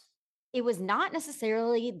it was not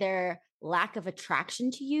necessarily their lack of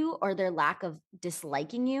attraction to you or their lack of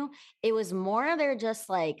disliking you. It was more their just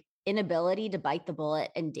like inability to bite the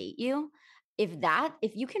bullet and date you. If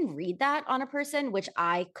you can read that on a person, which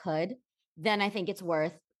I could, then I think it's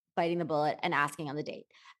worth biting the bullet and asking on the date.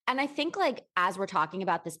 And I think like as we're talking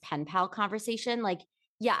about this pen pal conversation, like,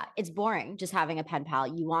 yeah, it's boring just having a pen pal.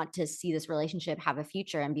 You want to see this relationship have a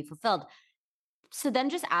future and be fulfilled. So then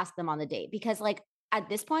just ask them on the date, because like at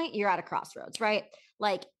this point you're at a crossroads, right?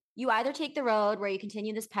 Like you either take the road where you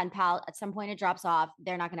continue this pen pal, at some point it drops off,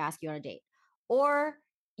 they're not going to ask you on a date, or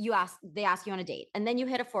they ask you on a date and then you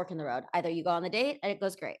hit a fork in the road. Either you go on the date and it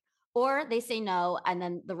goes great, or they say no and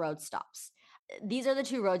then the road stops. These are the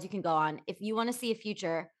two roads you can go on. If you want to see a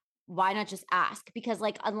future, why not just ask? Because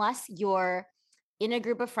like unless you're in a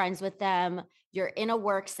group of friends with them, you're in a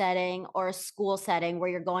work setting or a school setting where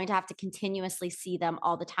you're going to have to continuously see them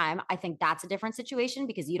all the time, I think that's a different situation,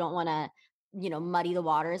 because you don't want to muddy the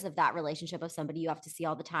waters of that relationship of somebody you have to see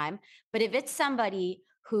all the time. But if it's somebody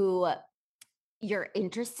who you're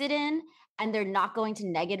interested in and they're not going to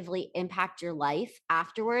negatively impact your life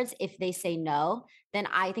afterwards if they say no, then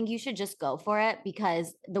I think you should just go for it,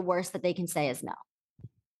 because the worst that they can say is no.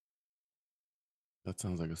 That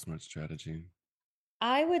sounds like a smart strategy.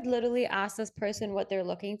 I would literally ask this person what they're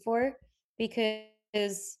looking for,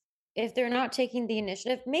 because if they're not taking the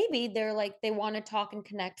initiative, maybe they're like, they want to talk and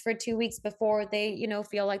connect for 2 weeks before they,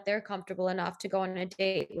 feel like they're comfortable enough to go on a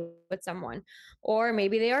date with someone. Or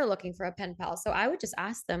maybe they are looking for a pen pal. So I would just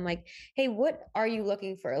ask them like, hey, what are you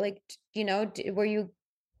looking for? Like, were you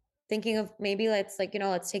thinking of maybe let's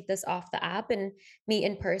take this off the app and meet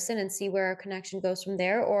in person and see where our connection goes from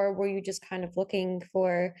there? Or were you just kind of looking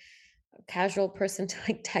for a casual person to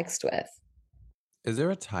like text with? Is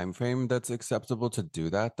there a time frame that's acceptable to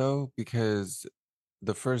do that though? Because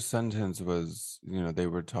the first sentence was, they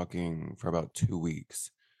were talking for about 2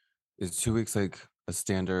 weeks. Is 2 weeks like a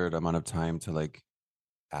standard amount of time to like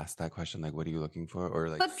ask that question? Like, what are you looking for? Or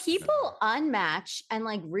like, But people unmatch and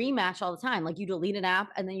like rematch all the time. Like you delete an app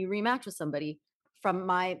and then you rematch with somebody from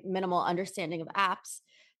my minimal understanding of apps.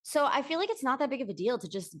 So I feel like it's not that big of a deal to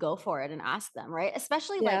just go for it and ask them, right?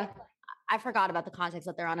 Especially like I forgot about the context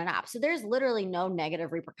that they're on an app. So there's literally no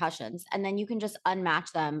negative repercussions. And then you can just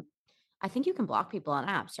unmatch them. I think you can block people on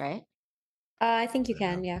apps, right? I think you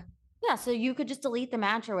can, yeah. Yeah. So you could just delete the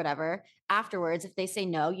match or whatever afterwards. If they say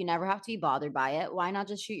no, you never have to be bothered by it. Why not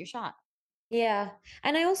just shoot your shot? Yeah.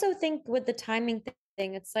 And I also think with the timing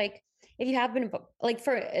thing, it's like if you have been like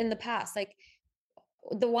for in the past, like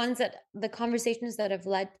the conversations that have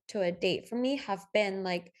led to a date for me have been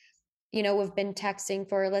like, we've been texting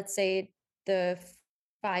for, let's say, the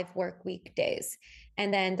 5 work week days.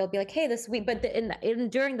 And then they'll be like, hey, this week, but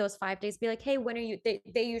during those 5 days, be like, hey, when are you?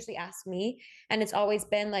 They usually ask me. And it's always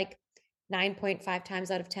been like 9.5 times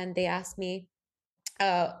out of 10, they ask me,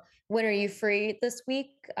 uh, when are you free this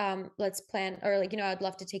week? Let's plan, or like, I'd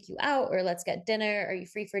love to take you out, or let's get dinner. Are you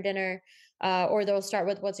free for dinner? Or they'll start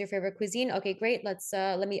with, what's your favorite cuisine? Okay, great.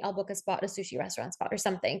 I'll book a spot, a sushi restaurant spot or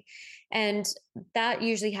something. And that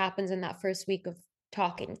usually happens in that first week of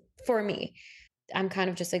talking for me. I'm kind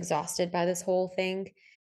of just exhausted by this whole thing.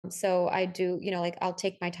 So I do, like I'll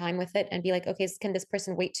take my time with it and be like, okay, can this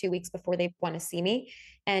person wait 2 weeks before they want to see me?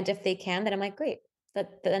 And if they can, then I'm like, great.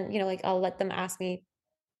 Then, like I'll let them ask me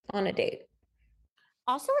on a date.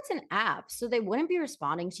 Also, it's an app, so they wouldn't be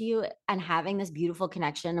responding to you and having this beautiful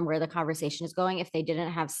connection and where the conversation is going if they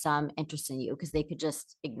didn't have some interest in you because they could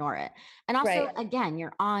just ignore it. And also, Right. again,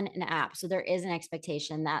 you're on an app, so there is an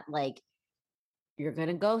expectation that like you're going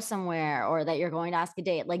to go somewhere or that you're going to ask a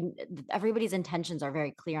date. Like everybody's intentions are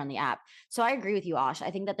very clear on the app. So I agree with you, Osh.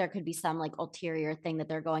 I think that there could be some like ulterior thing that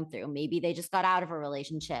they're going through. Maybe they just got out of a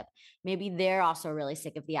relationship. Maybe they're also really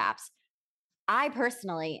sick of the apps. I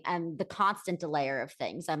personally am the constant delayer of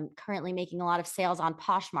things. I'm currently making a lot of sales on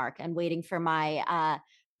Poshmark and waiting for my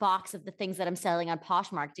box of the things that I'm selling on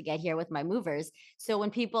Poshmark to get here with my movers. So when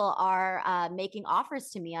people are making offers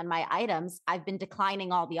to me on my items, I've been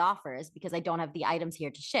declining all the offers because I don't have the items here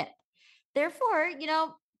to ship. Therefore,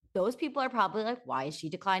 those people are probably like, why is she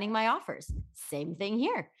declining my offers? Same thing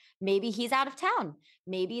here. Maybe he's out of town.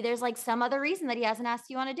 Maybe there's like some other reason that he hasn't asked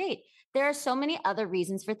you on a date. There are so many other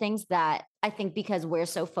reasons for things that I think because we're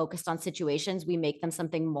so focused on situations, we make them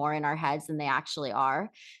something more in our heads than they actually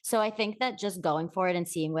are. So I think that just going for it and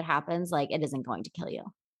seeing what happens, like it isn't going to kill you.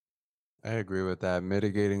 I agree with that.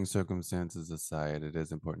 Mitigating circumstances aside, it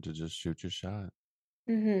is important to just shoot your shot.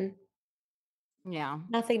 Mm-hmm. Yeah.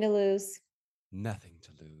 Nothing to lose. Nothing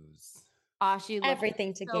to lose. Osh, you look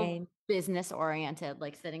Everything to so gain. business oriented,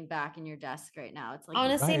 like sitting back in your desk right now. It's like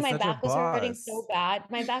Honestly, Right, my such a back was hurting boss. so bad.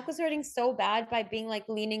 My back was hurting so bad by being like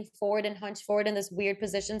leaning forward and hunched forward in this weird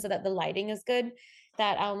position so that the lighting is good,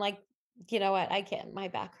 that I'm like, you know what? I can't. My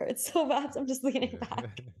back hurts so bad. So I'm just leaning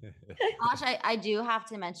back. Gosh, I do have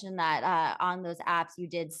to mention that on those apps, you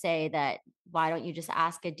did say that why don't you just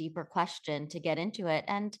ask a deeper question to get into it?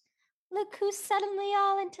 And look who's suddenly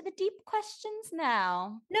all into the deep questions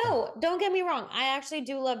now. No, don't get me wrong. I actually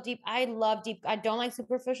do love deep. I love deep. I don't like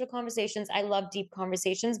superficial conversations. I love deep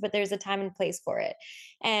conversations, but there's a time and place for it.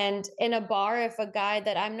 And in a bar, if a guy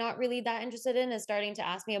that I'm not really that interested in is starting to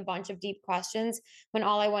ask me a bunch of deep questions when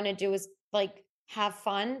all I want to do is like have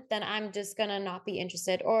fun, then I'm just gonna not be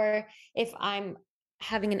interested. Or if I'm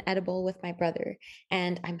having an edible with my brother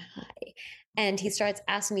and I'm high and he starts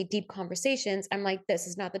asking me deep conversations, I'm like, this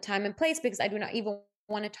is not the time and place because I do not even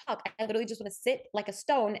want to talk. I literally just want to sit like a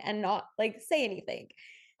stone and not like say anything.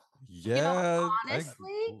 Yeah.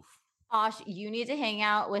 Honestly, Oof. Osh, you need to hang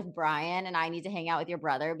out with Brian and I need to hang out with your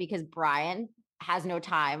brother because Brian has no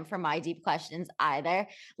time for my deep questions either.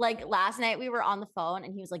 Like last night we were on the phone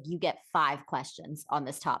and he was like, you get 5 questions on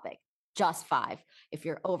this topic. Just 5. If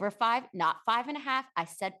you're over 5, not 5.5, I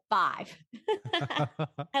said 5.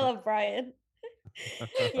 I love Brian.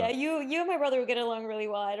 Yeah, you and my brother would get along really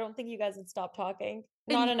well. I don't think you guys would stop talking.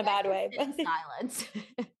 Not in a bad way, but silence.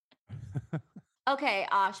 Okay,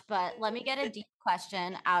 Osh, but let me get a deep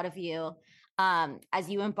question out of you. As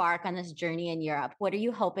you embark on this journey in Europe, what are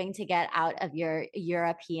you hoping to get out of your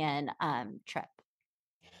European trip?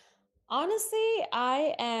 honestly,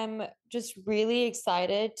 I am just really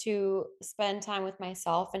excited to spend time with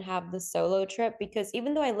myself and have the solo trip because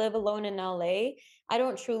even though I live alone in LA, I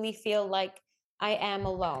don't truly feel like I am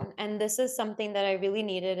alone. And this is something that I really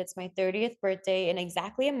needed. It's my 30th birthday in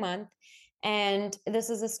exactly a month. And this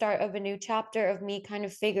is the start of a new chapter of me kind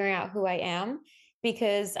of figuring out who I am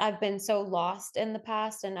because I've been so lost in the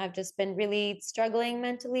past and I've just been really struggling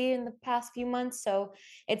mentally in the past few months. So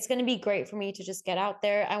it's going to be great for me to just get out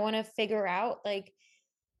there. I want to figure out like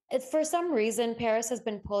For some reason, Paris has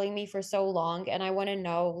been pulling me for so long, and I want to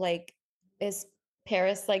know, like, is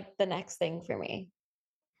Paris like the next thing for me?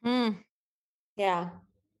 Hmm. Yeah.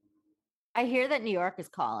 I hear that New York is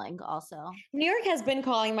calling also. New York has been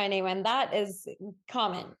calling my name, and that is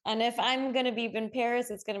common. And if I'm going to be in Paris,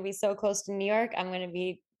 it's going to be so close to New York. I'm going to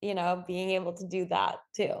be, being able to do that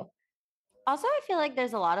too. Also, I feel like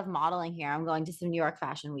there's a lot of modeling here. I'm going to some New York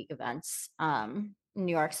Fashion Week events, in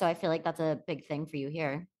New York. So I feel like that's a big thing for you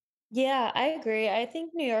here. Yeah, I agree. I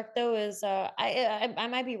think New York though is I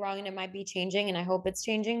might be wrong and it might be changing and I hope it's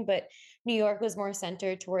changing, but New York was more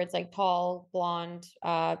centered towards like tall, blonde,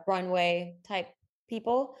 runway type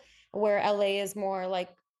people, where LA is more like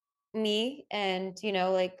me and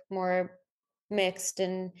like more mixed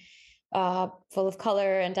and full of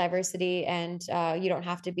color and diversity and you don't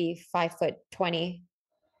have to be 5'20"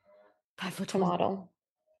 5 foot to 20. model.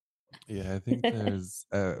 Yeah, I think there's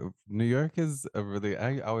New York is a really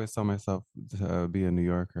I always saw myself to be a New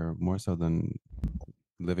Yorker more so than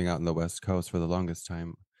living out in the West Coast for the longest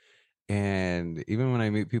time. And even when I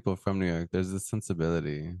meet people from New York, there's this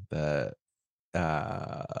sensibility that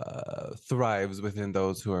thrives within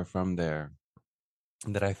those who are from there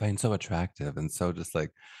that I find so attractive and so just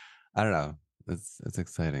like I don't know. It's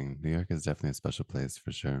exciting. New York is definitely a special place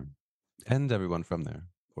for sure. And everyone from there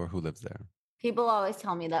or who lives there. People always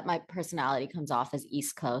tell me that my personality comes off as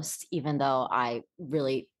East Coast, even though I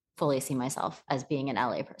really fully see myself as being an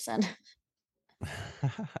LA person.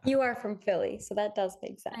 You are from Philly, so that does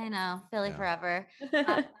make sense. I know, Philly Yeah. forever.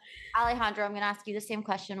 Alejandro, I'm going to ask you the same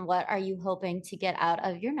question. What are you hoping to get out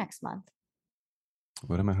of your next month?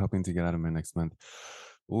 What am I hoping to get out of my next month?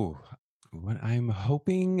 Ooh, what I'm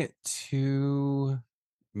hoping to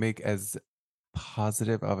make as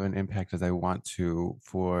positive of an impact as I want to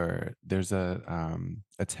for there's a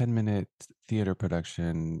 10-minute theater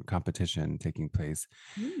production competition taking place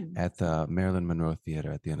at the Marilyn Monroe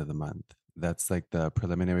Theater at the end of the month. That's like the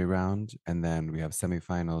preliminary round, and then we have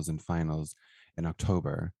semifinals and finals in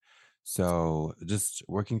October. So just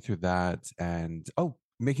working through that and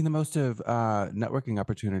making the most of networking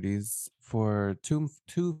opportunities for two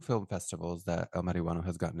film festivals that El Marihuano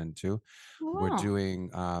has gotten into. We're Wow. doing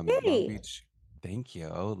Long Hey. Beach. Thank you.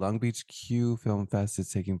 Long Beach Q Film Fest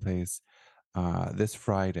is taking place this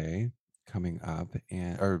Friday coming up,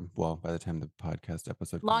 by the time the podcast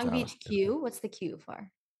episode comes Long out, Beach Q. What's the Q for?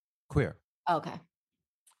 queer. Okay.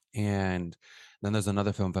 And then there's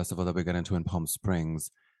another film festival that we got into in Palm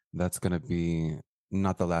Springs. That's going to be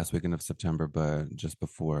not the last weekend of September, but just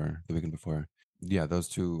before the weekend before. Yeah, those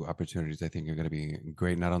two opportunities I think are going to be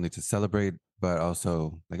great, not only to celebrate, but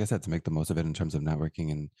also, like I said, to make the most of it in terms of networking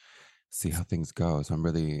and see how things go. So I'm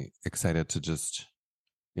really excited to just,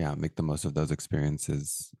 make the most of those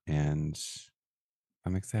experiences. And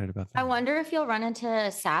I'm excited about that. I wonder if you'll run into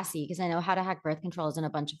Sassy because I know How to Hack Birth Control is in a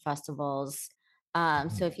bunch of festivals.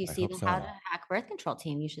 So if you I see hope the How so. to Hack Birth Control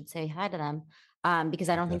team, you should say hi to them because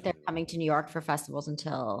I don't think they're Definitely. coming to New York for festivals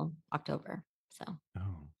until October. So Oh.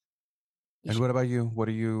 you And should. what about you? What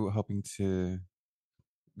are you hoping to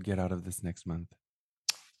get out of this next month?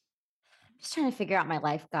 Just trying to figure out my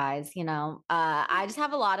life, guys. I just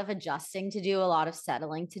have a lot of adjusting to do, a lot of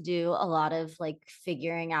settling to do, a lot of like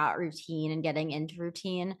figuring out routine and getting into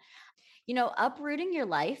routine. Uprooting your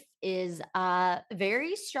life is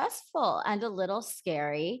very stressful and a little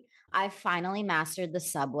scary. I finally mastered the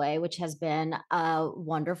subway, which has been a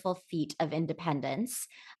wonderful feat of independence.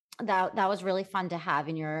 That was really fun to have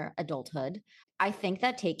in your adulthood. I think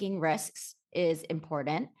that taking risks is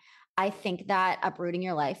important. I think that uprooting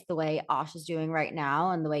your life the way Osh is doing right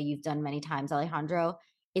now and the way you've done many times, Alejandro,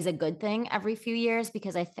 is a good thing every few years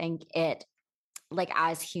because I think it, like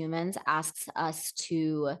as humans, asks us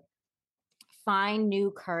to find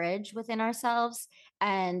new courage within ourselves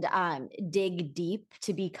and dig deep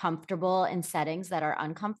to be comfortable in settings that are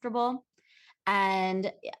uncomfortable.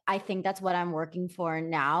 And I think that's what I'm working for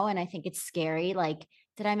now. And I think it's scary. Like,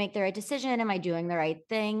 did I make the right decision? Am I doing the right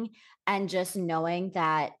thing? And just knowing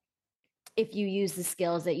that if you use the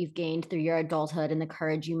skills that you've gained through your adulthood and the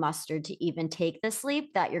courage you mustered to even take this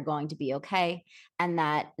leap, that you're going to be okay. And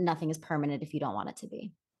that nothing is permanent if you don't want it to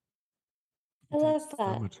be. I It love takes so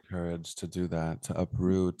that. much courage to do that, to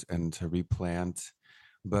uproot and to replant.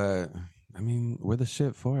 But I mean, we're the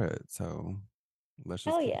shit for it. So let's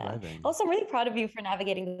just Hell keep yeah. thriving. Also, I'm really proud of you for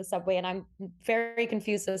navigating the subway, and I'm very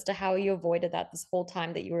confused as to how you avoided that this whole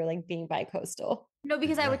time that you were like being bi-coastal. No,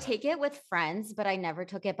 because I would Yeah. take it with friends, but I never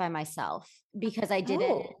took it by myself because I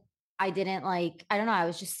Oh. didn't like, I don't know, I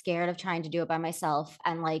was just scared of trying to do it by myself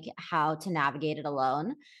and like how to navigate it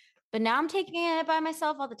alone. But now I'm taking it by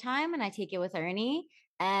myself all the time and I take it with Ernie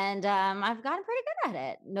And I've gotten pretty good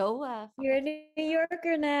at it. No, You're a New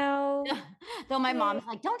Yorker now. though my mom's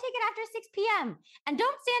like, don't take it after 6 p.m. and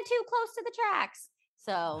don't stand too close to the tracks.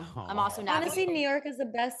 So I'm also not. Honestly, New York is the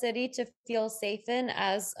best city to feel safe in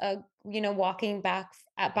as a, walking back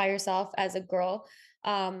by yourself as a girl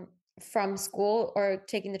from school or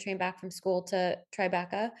taking the train back from school to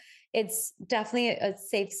Tribeca. It's definitely a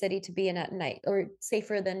safe city to be in at night, or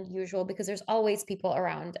safer than usual, because there's always people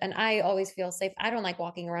around. And I always feel safe. I don't like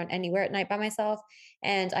walking around anywhere at night by myself.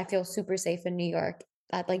 And I feel super safe in New York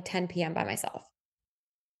at like 10 p.m. by myself.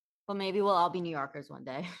 Well, maybe we'll all be New Yorkers one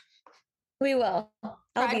day. We will.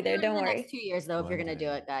 I'll be there. Don't the worry. Next 2 years, though, if you're going to do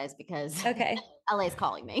it, guys, because Okay. LA's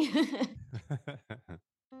calling me.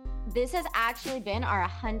 This has actually been our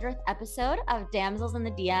 100th episode of Damsels in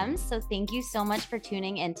the DMs. So thank you so much for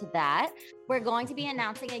tuning into that. We're going to be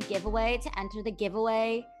announcing a giveaway. To enter the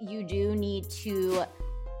giveaway, you do need to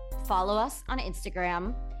follow us on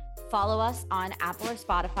Instagram, follow us on Apple or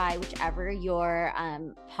Spotify, whichever your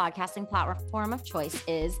podcasting platform of choice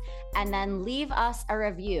is, and then leave us a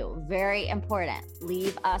review. Very important.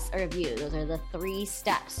 Leave us a review. Those are the 3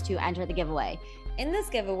 steps to enter the giveaway. In this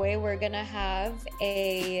giveaway, we're going to have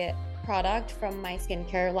a product from my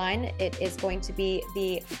skincare line. It is going to be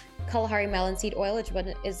the Kalahari Melon Seed Oil, which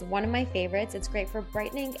is one of my favorites. It's great for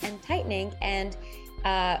brightening and tightening, and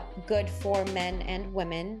good for men and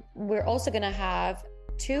women. We're also going to have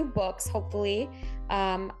 2 books, hopefully.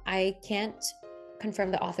 I can't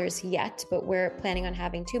confirm the authors yet, but we're planning on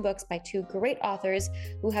having 2 books by 2 great authors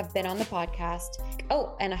who have been on the podcast.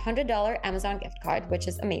 Oh, and a $100 Amazon gift card, which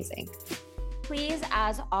is amazing. Please,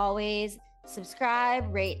 as always,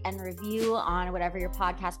 subscribe, rate, and review on whatever your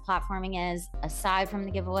podcast platforming is, aside from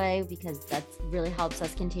the giveaway, because that really helps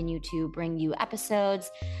us continue to bring you episodes.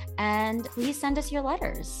 And please send us your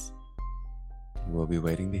letters. We'll be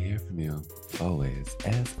waiting to hear from you. Always,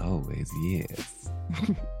 as always, yes.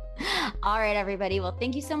 All right, everybody. Well,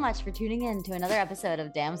 thank you so much for tuning in to another episode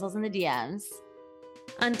of Damsels in the DMs.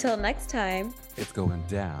 Until next time. It's going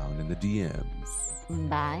down in the DMs.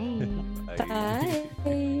 Bye. Bye.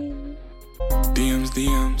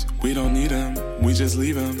 DMs, we don't need them. We just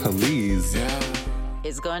leave them. Please. Yeah.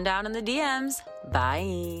 It's going down in the DMs.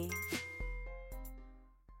 Bye.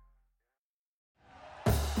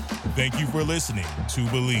 Thank you for listening to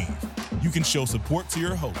Believe. You can show support to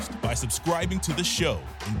your host by subscribing to the show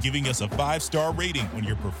and giving us a 5-star rating on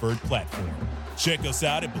your preferred platform. Check us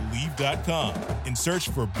out at Believe.com and search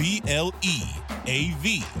for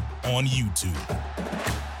BLEAV on YouTube.